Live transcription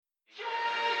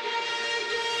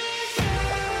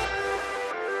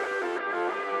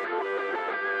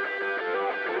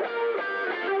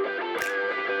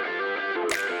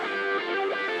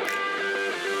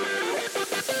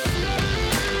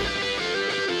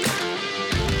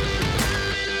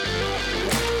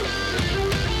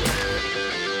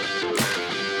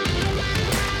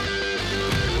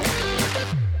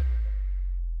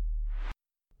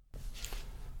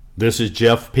This is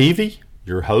Jeff Peavy,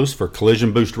 your host for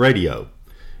Collision Boost Radio.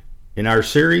 In our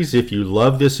series, If You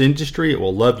Love This Industry, It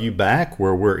Will Love You Back,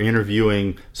 where we're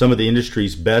interviewing some of the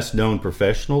industry's best known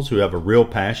professionals who have a real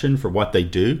passion for what they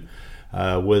do,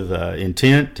 with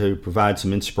intent to provide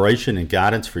some inspiration and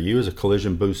guidance for you as a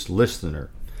Collision Boost listener.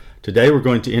 Today we're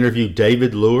going to interview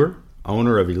David Luer,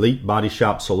 owner of Elite Body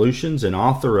Shop Solutions and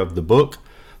author of the book,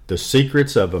 The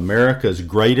Secrets of America's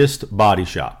Greatest Body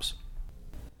Shops.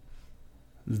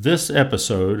 This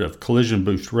episode of Collision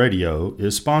Boost Radio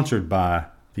is sponsored by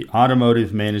the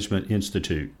Automotive Management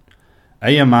Institute.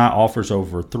 AMI offers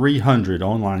over 300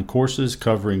 online courses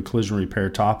covering collision repair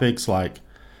topics like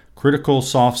critical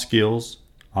soft skills,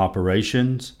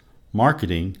 operations,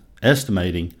 marketing,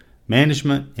 estimating,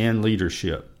 management, and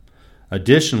leadership.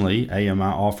 Additionally, AMI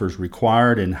offers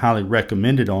required and highly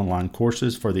recommended online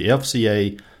courses for the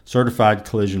FCA Certified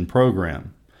Collision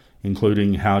Program,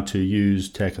 including how to use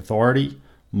Tech Authority,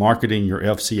 marketing your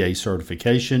FCA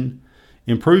certification,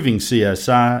 improving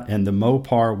CSI, and the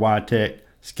Mopar YTech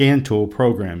Scan Tool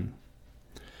program.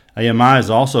 AMI is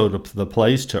also the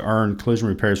place to earn collision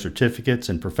repair certificates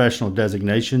and professional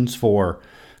designations for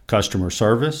customer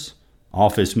service,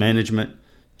 office management,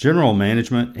 general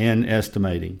management, and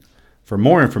estimating. For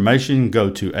more information, go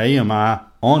to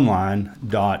amionline.org.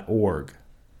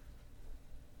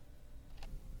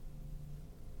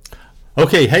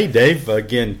 Okay, hey Dave.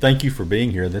 Again, thank you for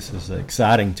being here. This is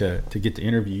exciting to get to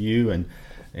interview you,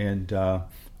 and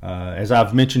as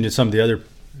I've mentioned in some of the other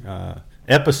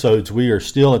episodes, we are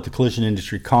still at the Collision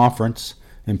Industry Conference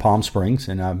in Palm Springs,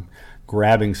 and I'm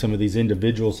grabbing some of these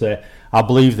individuals that I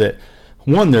believe that,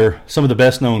 one, they're some of the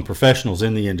best known professionals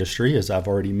in the industry, as I've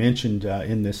already mentioned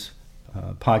in this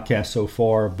podcast so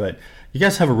far, but you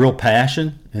guys have a real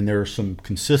passion, and there are some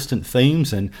consistent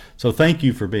themes, and so thank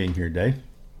you for being here, Dave.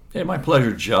 Hey, my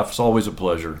pleasure, Jeff. It's always a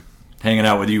pleasure hanging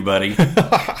out with you, buddy.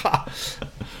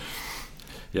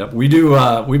 Yep, we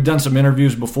do. We've done some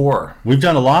interviews before. We've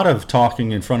done a lot of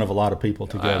talking in front of a lot of people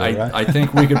together, right? I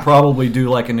think we could probably do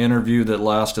like an interview that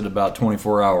lasted about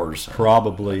 24 hours.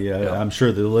 Probably. Yeah. I'm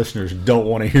sure the listeners don't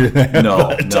want to hear that.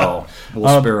 No,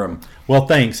 we'll spare them. Well,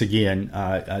 thanks again.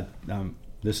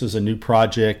 This is a new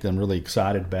project. I'm really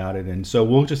excited about it, and so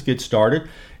we'll just get started.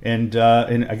 And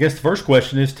I guess the first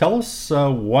question is, tell us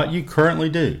what you currently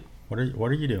do. What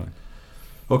are you doing?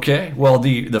 Okay. Well,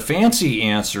 the fancy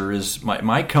answer is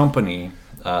my company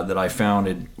that I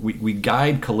founded. We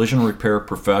guide collision repair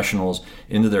professionals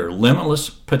into their limitless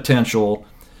potential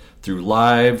through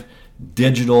live,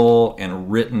 digital,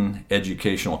 and written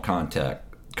educational content.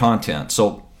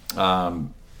 So,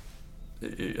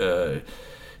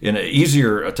 in a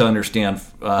easier to understand,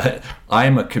 I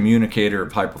am a communicator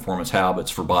of high performance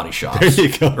habits for body shops. There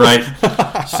you go. Right?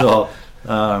 So,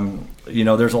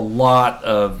 there's a lot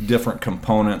of different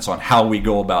components on how we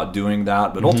go about doing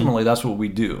that, but ultimately that's what we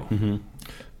do. Mm-hmm.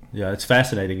 Yeah, it's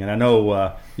fascinating, and I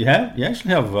know you actually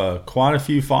have quite a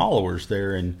few followers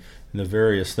there in the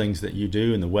various things that you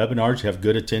do in the webinars. You have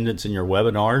good attendance in your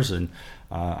webinars, and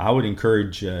I would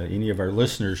encourage any of our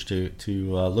listeners to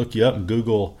look you up and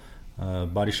Google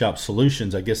Body Shop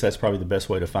Solutions. I guess that's probably the best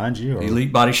way to find you.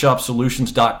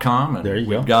 EliteBodyShopSolutions.com. And there you go.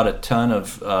 We've got a ton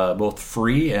of both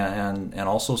free and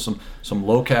also some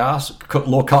low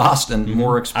cost and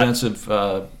more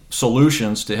expensive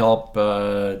solutions to help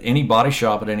any body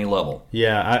shop at any level.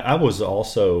 Yeah, I was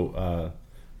also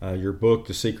your book,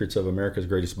 The Secrets of America's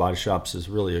Greatest Body Shops, is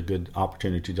really a good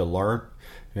opportunity to learn.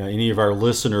 Any of our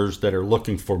listeners that are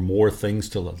looking for more things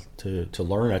to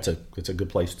learn, it's a good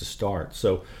place to start.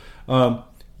 So.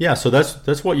 So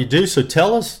that's what you do. So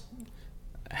tell us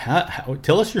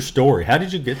your story. How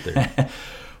did you get there?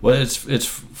 Well, it's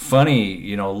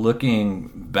funny, looking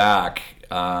back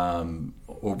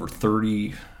over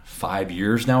 35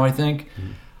 years now, I think.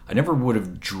 Mm-hmm. I never would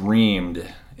have dreamed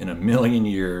in a million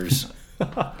years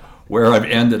where I've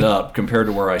ended up compared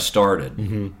to where I started.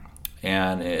 Mm-hmm.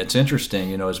 And it's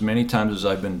interesting, as many times as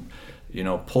I've been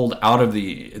pulled out of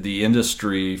the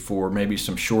industry for maybe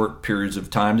some short periods of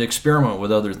time to experiment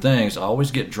with other things, I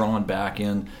always get drawn back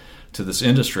in to this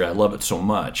industry. I love it so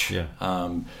much. Yeah.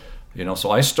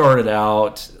 So I started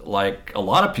out like a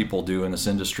lot of people do in this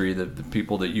industry, the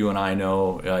people that you and I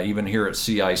know, even here at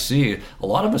CIC, a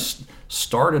lot of us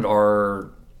started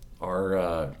our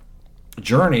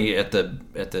journey at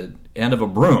the end of a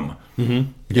broom.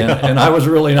 Mm-hmm. Yeah. And I was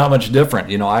really not much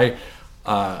different.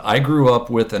 I grew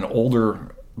up with an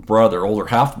older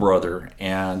half brother,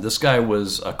 and this guy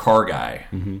was a car guy,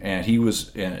 mm-hmm. and he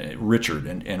was Richard,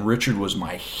 and Richard was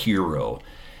my hero.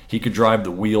 He could drive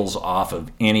the wheels off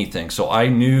of anything. So I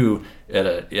knew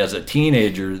as a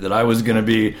teenager that I was going to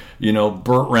be,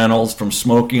 Burt Reynolds from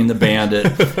Smokey and the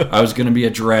Bandit. I was going to be a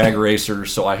drag racer.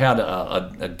 So I had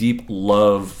a deep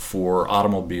love for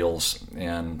automobiles,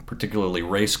 and particularly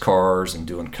race cars and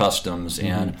doing customs.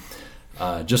 And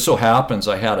just so happens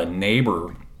I had a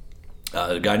neighbor,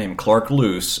 a guy named Clark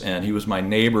Luce, and he was my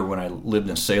neighbor when I lived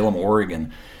in Salem,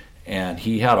 Oregon. And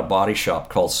he had a body shop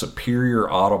called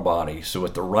Superior Auto Body. So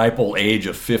at the ripe old age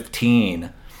of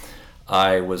 15,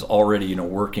 I was already,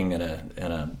 working in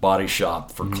a body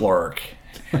shop for Clark.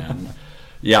 And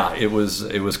yeah, it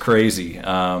was crazy.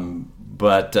 So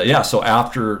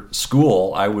after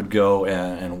school, I would go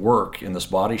and work in this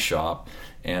body shop.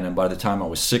 And then by the time I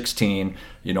was 16,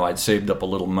 I'd saved up a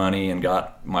little money and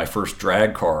got my first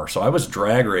drag car. So I was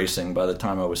drag racing by the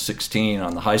time I was 16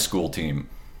 on the high school team.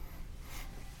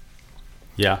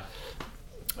 Yeah.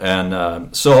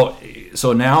 And so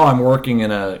now I'm working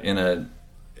in a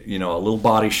little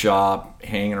body shop,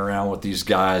 hanging around with these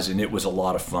guys, and it was a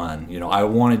lot of fun. I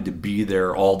wanted to be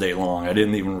there all day long. I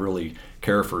didn't even really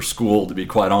care for school, to be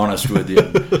quite honest with you.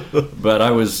 But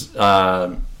I was,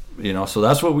 so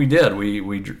that's what we did.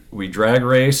 We drag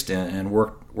raced and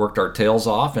worked our tails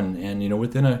off, and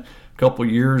within a couple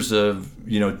years of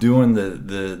doing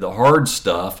the hard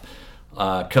stuff.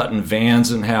 Cutting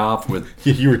vans in half with.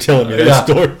 You were telling me that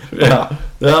story. Yeah,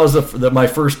 that was my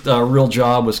first real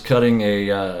job, was cutting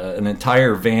an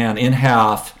entire van in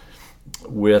half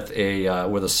with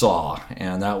a saw,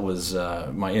 and that was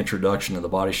my introduction to the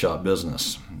body shop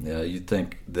business. You'd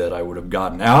think that I would have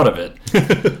gotten out of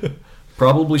it.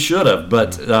 Probably should have,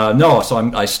 but no.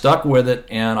 So I stuck with it,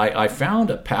 and I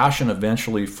found a passion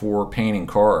eventually for painting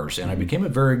cars, and I became a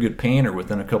very good painter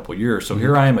within a couple of years. So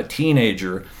here I am, a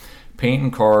teenager,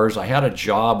 painting cars. I had a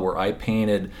job where I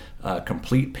painted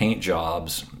complete paint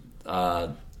jobs,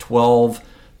 12,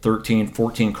 13,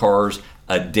 14 cars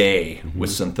a day with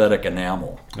synthetic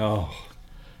enamel. Oh.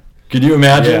 Could you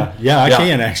imagine? Yeah, I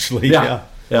can actually.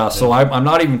 Yeah. So I'm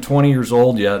not even 20 years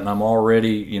old yet, and I'm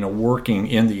already, working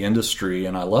in the industry,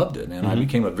 and I loved it. And I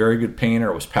became a very good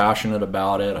painter. I was passionate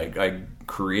about it. I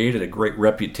created a great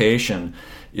reputation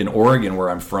in Oregon, where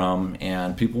I'm from,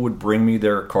 and people would bring me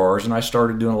their cars, and I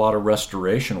started doing a lot of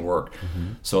restoration work.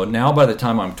 So now by the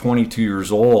time I'm 22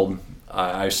 years old,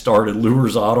 I started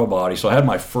Lures Auto Body. So I had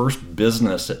my first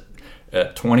business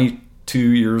at 22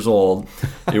 years old.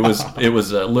 It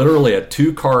was literally a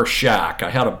 2-car shack. I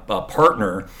had a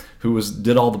partner who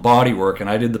did all the body work, and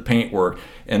I did the paint work,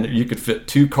 and you could fit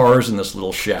 2 cars in this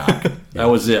little shack. That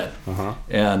was it.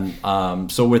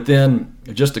 And so within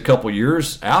just a couple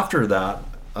years after that,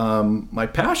 my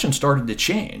passion started to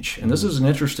change. And this is an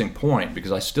interesting point,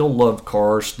 because I still love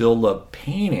cars, still love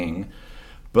painting,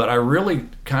 but I really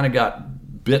kind of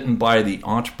got bitten by the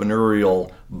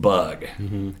entrepreneurial bug.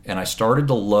 And I started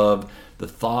to love the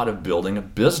thought of building a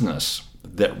business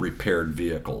that repaired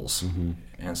vehicles.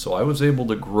 And so I was able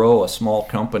to grow a small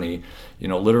company,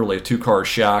 literally a 2-car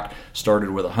shack, started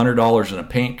with $100 in a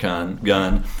paint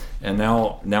gun. And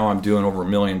now I'm doing over $1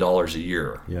 million a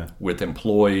year with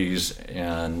employees,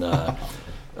 and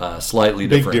slightly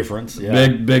different. Big difference. Yeah.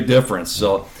 Big difference.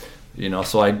 So,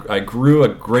 so I grew a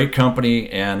great company,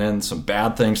 and then some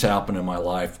bad things happened in my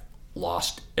life.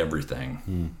 Lost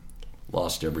everything.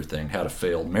 Had a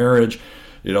failed marriage.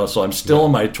 So I'm still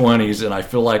in my 20s, and I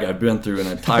feel like I've been through an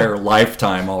entire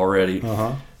lifetime already.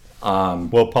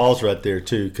 Well, Paul's right there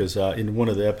too, because in one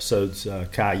of the episodes,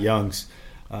 Kai Young's,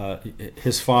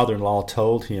 his father-in-law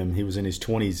told him he was in his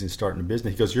 20s and starting a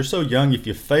business. He goes, "You're so young, if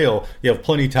you fail, you have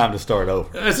plenty of time to start over."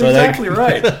 That's exactly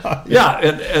right. Yeah,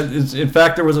 and in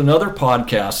fact, there was another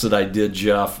podcast that I did,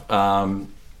 Jeff,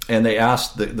 and they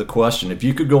asked the question, if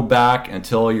you could go back and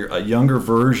tell a younger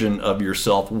version of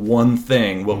yourself one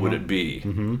thing, what would it be?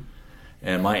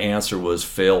 And my answer was,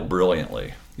 fail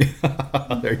brilliantly.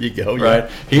 There you go. Right?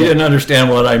 He didn't understand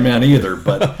what I meant either,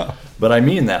 but I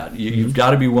mean that. You've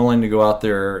got to be willing to go out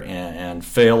there and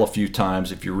fail a few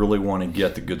times if you really want to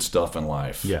get the good stuff in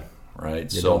life. Yeah.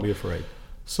 Right? Yeah, don't be afraid.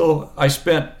 So I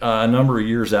spent a number of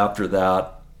years after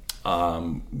that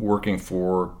working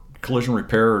for collision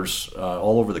repairers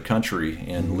all over the country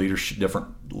in different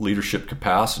leadership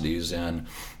capacities. And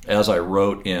as I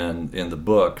wrote in the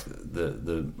book,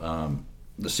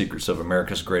 The Secrets of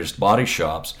America's Greatest Body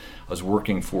Shops, I was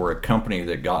working for a company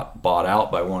that got bought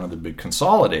out by one of the big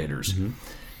consolidators.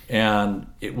 And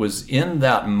it was in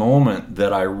that moment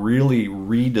that I really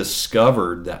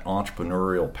rediscovered that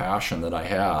entrepreneurial passion that I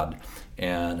had,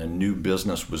 and a new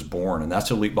business was born. And that's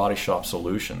Elite Body Shop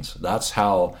Solutions. That's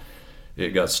how it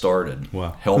got started.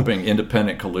 Wow. Helping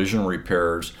independent collision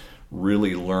repairers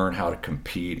really learn how to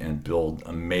compete and build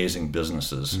amazing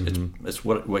businesses. It's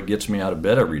what gets me out of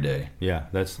bed every day. Yeah,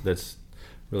 that's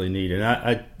really neat. And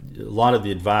a lot of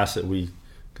the advice that we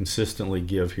consistently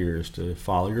give here is to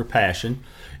follow your passion,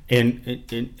 and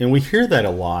we hear that a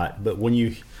lot. But when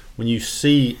you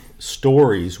see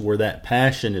stories where that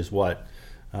passion is what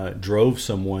drove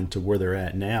someone to where they're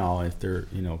at now, if they're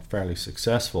fairly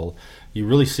successful, you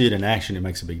really see it in action. It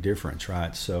makes a big difference,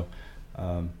 right? So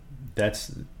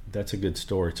that's a good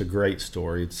story. It's a great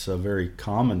story. It's a very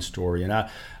common story, and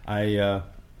I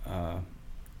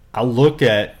look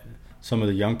at some of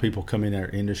the young people coming in our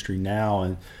industry now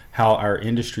and how our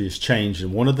industry has changed.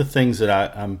 And one of the things that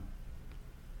I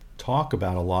talk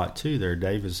about a lot too there,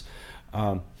 Dave, is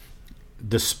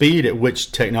the speed at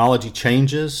which technology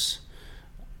changes.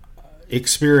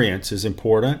 Experience is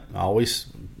important. I always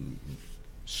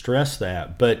stress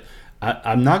that. But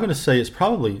I'm not going to say it's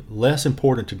probably less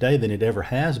important today than it ever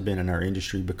has been in our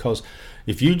industry, because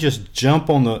if you just jump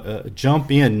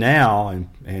in now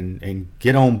and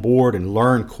get on board and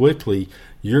learn quickly,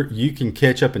 you can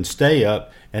catch up and stay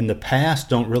up, and the past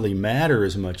don't really matter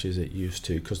as much as it used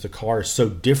to, because the car is so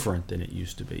different than it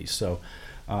used to be. So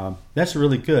that's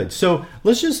really good. So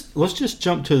let's just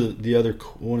jump to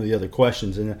one of the other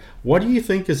questions. And what do you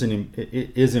think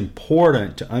is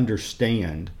important to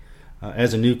understand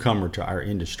as a newcomer to our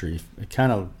industry?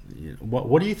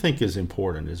 What do you think is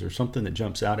important? Is there something that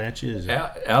jumps out at you?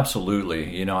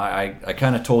 Absolutely. I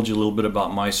kind of told you a little bit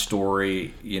about my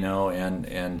story,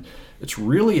 and it's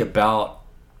really about,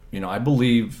 I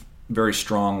believe very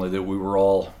strongly that we were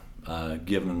all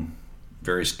given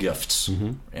various gifts.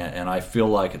 And I feel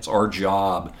like it's our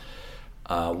job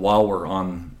while we're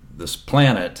on this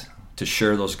planet to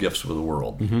share those gifts with the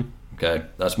world. Okay,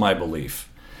 that's my belief.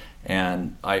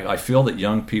 And I feel that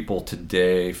young people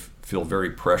today feel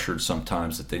very pressured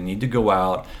sometimes that they need to go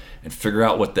out and figure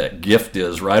out what that gift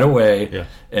is right away,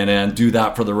 and then do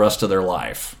that for the rest of their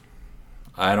life.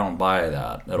 I don't buy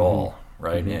that at all,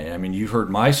 right? I mean, you heard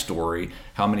my story,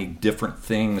 how many different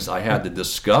things I had to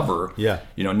discover.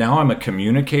 Now I'm a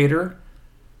communicator.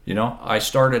 I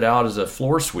started out as a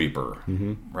floor sweeper,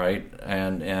 right?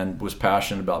 And was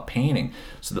passionate about painting.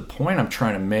 So the point I'm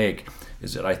trying to make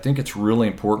is that I think it's really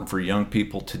important for young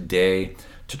people today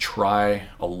to try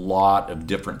a lot of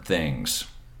different things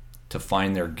to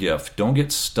find their gift. Don't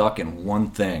get stuck in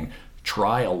one thing.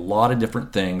 Try a lot of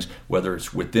different things, whether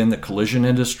it's within the collision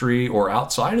industry or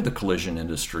outside of the collision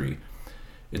industry.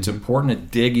 It's important to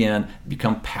dig in,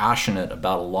 become passionate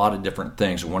about a lot of different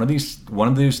things. One of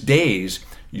these days,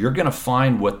 you're going to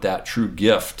find what that true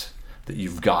gift that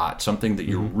you've got, something that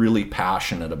you're really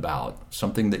passionate about,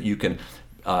 something that you can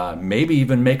maybe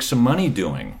even make some money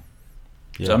doing.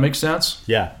 Does that make sense?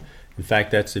 Yeah. In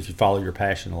fact, that's, if you follow your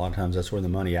passion, a lot of times that's where the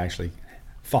money actually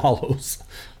follows.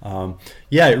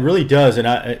 Yeah, it really does.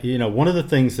 And one of the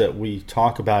things that we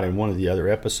talk about in one of the other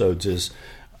episodes is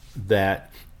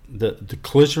that the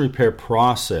collision repair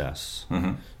process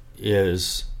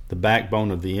is the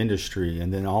backbone of the industry,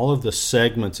 and then all of the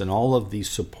segments and all of these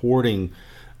supporting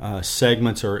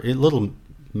segments are little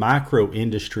micro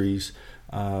industries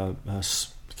kind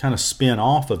of spin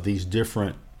off of these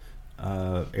different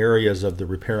areas of the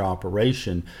repair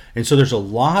operation. And so there's a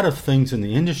lot of things in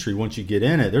the industry. Once you get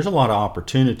in it, there's a lot of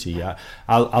opportunity.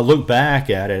 I look back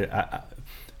at it.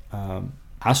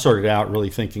 I started out really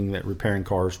thinking that repairing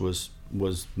cars was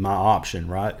my option,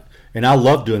 right? And I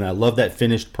love doing that. I love that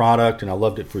finished product, and I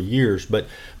loved it for years. But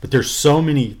there's so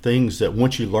many things that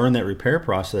once you learn that repair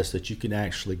process that you can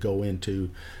actually go into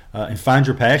and find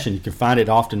your passion. You can find it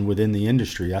often within the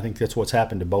industry. I think that's what's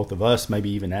happened to both of us, maybe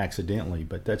even accidentally,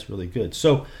 but that's really good.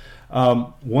 So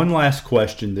one last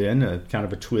question then, kind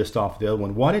of a twist off the other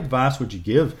one. What advice would you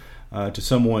give to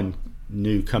someone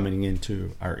new coming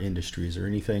into our industry? Is there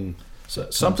anything?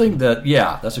 Something that,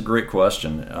 that's a great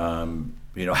question.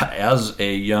 As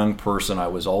a young person, I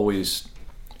was always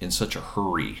in such a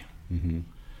hurry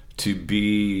to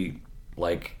be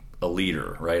like a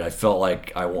leader, right? I felt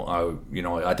like I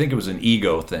think it was an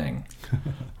ego thing,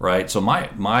 right? So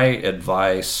my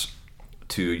advice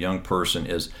to a young person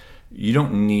is, you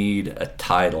don't need a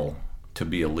title to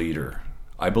be a leader.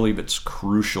 I believe it's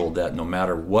crucial that no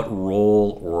matter what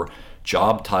role or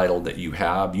job title that you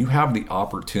have the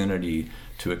opportunity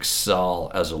to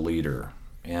excel as a leader.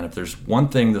 And if there's one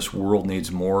thing this world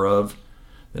needs more of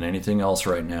than anything else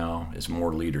right now, is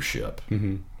more leadership.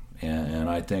 And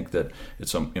I think that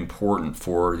it's important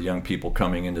for young people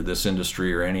coming into this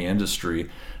industry or any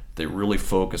industry, they really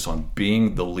focus on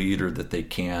being the leader that they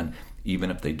can,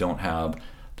 even if they don't have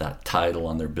that title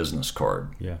on their business card.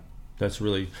 Yeah, it's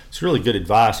really good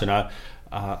advice. And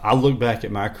I look back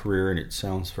at my career, and it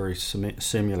sounds very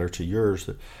similar to yours.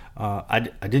 That I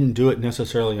didn't do it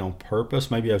necessarily on purpose.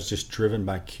 Maybe I was just driven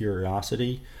by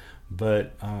curiosity,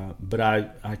 but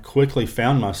I quickly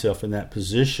found myself in that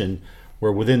position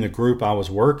where within the group I was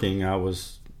working, I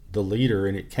was the leader,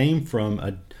 and it came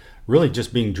from really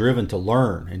just being driven to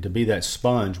learn and to be that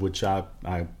sponge, which I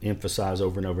emphasize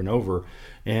over and over and over.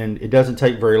 And it doesn't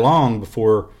take very long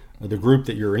before the group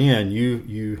that you're in,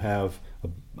 you have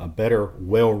a better,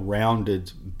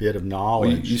 well-rounded bit of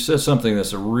knowledge. Well, you said something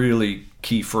that's a really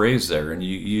key phrase there, and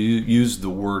you used the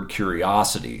word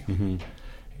curiosity. Mm-hmm.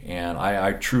 And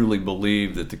I truly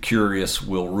believe that the curious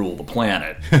will rule the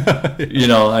planet.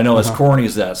 I know as corny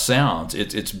as that sounds,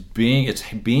 it's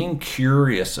being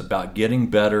curious about getting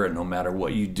better, and no matter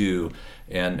what you do.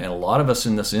 And a lot of us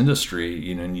in this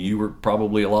industry, and you were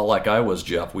probably a lot like I was,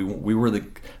 Jeff. We were the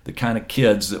kind of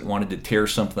kids that wanted to tear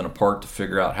something apart to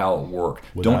figure out how it worked.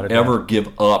 Don't ever give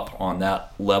up on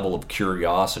that level of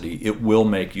curiosity. It will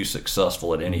make you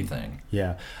successful at anything.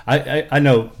 Yeah, I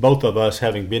know both of us,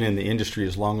 having been in the industry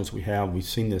as long as we have, we've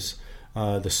seen this,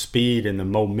 the speed and the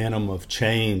momentum of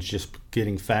change just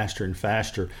getting faster and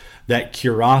faster. That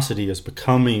curiosity is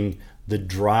becoming the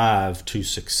drive to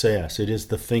success. It is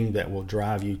the thing that will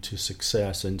drive you to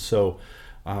success. And so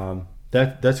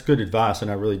that's good advice, and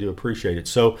I really do appreciate it.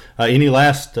 So any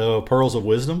last pearls of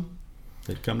wisdom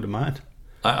that come to mind?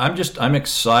 I'm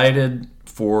excited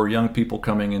for young people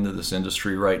coming into this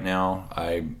industry right now.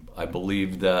 I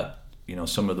believe that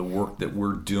some of the work that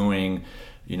we're doing,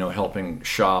 helping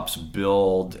shops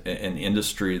build an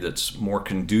industry that's more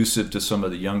conducive to some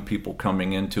of the young people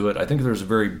coming into it. I think there's a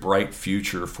very bright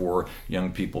future for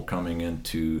young people coming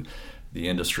into the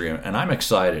industry, and I'm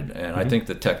excited. And I think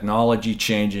the technology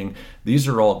changing, these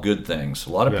are all good things.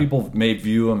 A lot of people may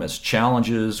view them as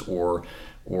challenges or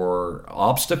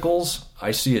obstacles.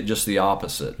 I see it just the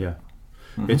opposite. Yeah.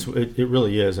 Mm-hmm. It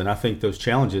really is, and I think those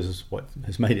challenges is what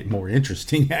has made it more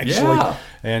interesting, actually. Yeah.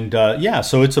 And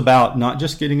so it's about not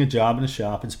just getting a job in a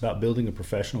shop; it's about building a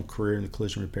professional career in the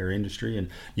collision repair industry. And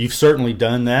you've certainly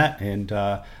done that, and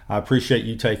I appreciate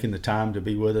you taking the time to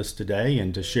be with us today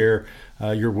and to share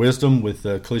your wisdom with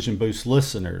the Collision Boost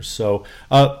listeners. So,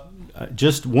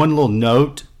 just one little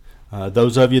note: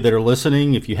 those of you that are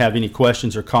listening, if you have any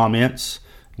questions or comments,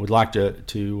 would like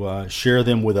to share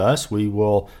them with us, we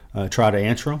will try to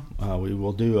answer them. We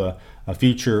will do a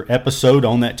future episode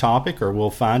on that topic, or we'll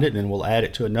find it and we'll add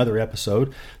it to another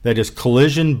episode. That is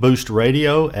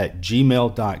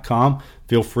collisionboostradio@gmail.com.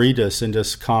 Feel free to send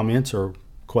us comments or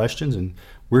questions, and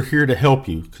we're here to help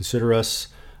you. Consider us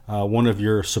one of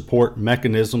your support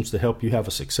mechanisms to help you have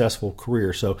a successful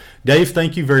career. So, Dave,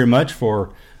 thank you very much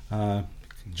for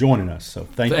joining us. So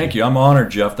thank you. I'm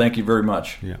honored, Jeff. Thank you very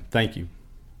much. Yeah, thank you.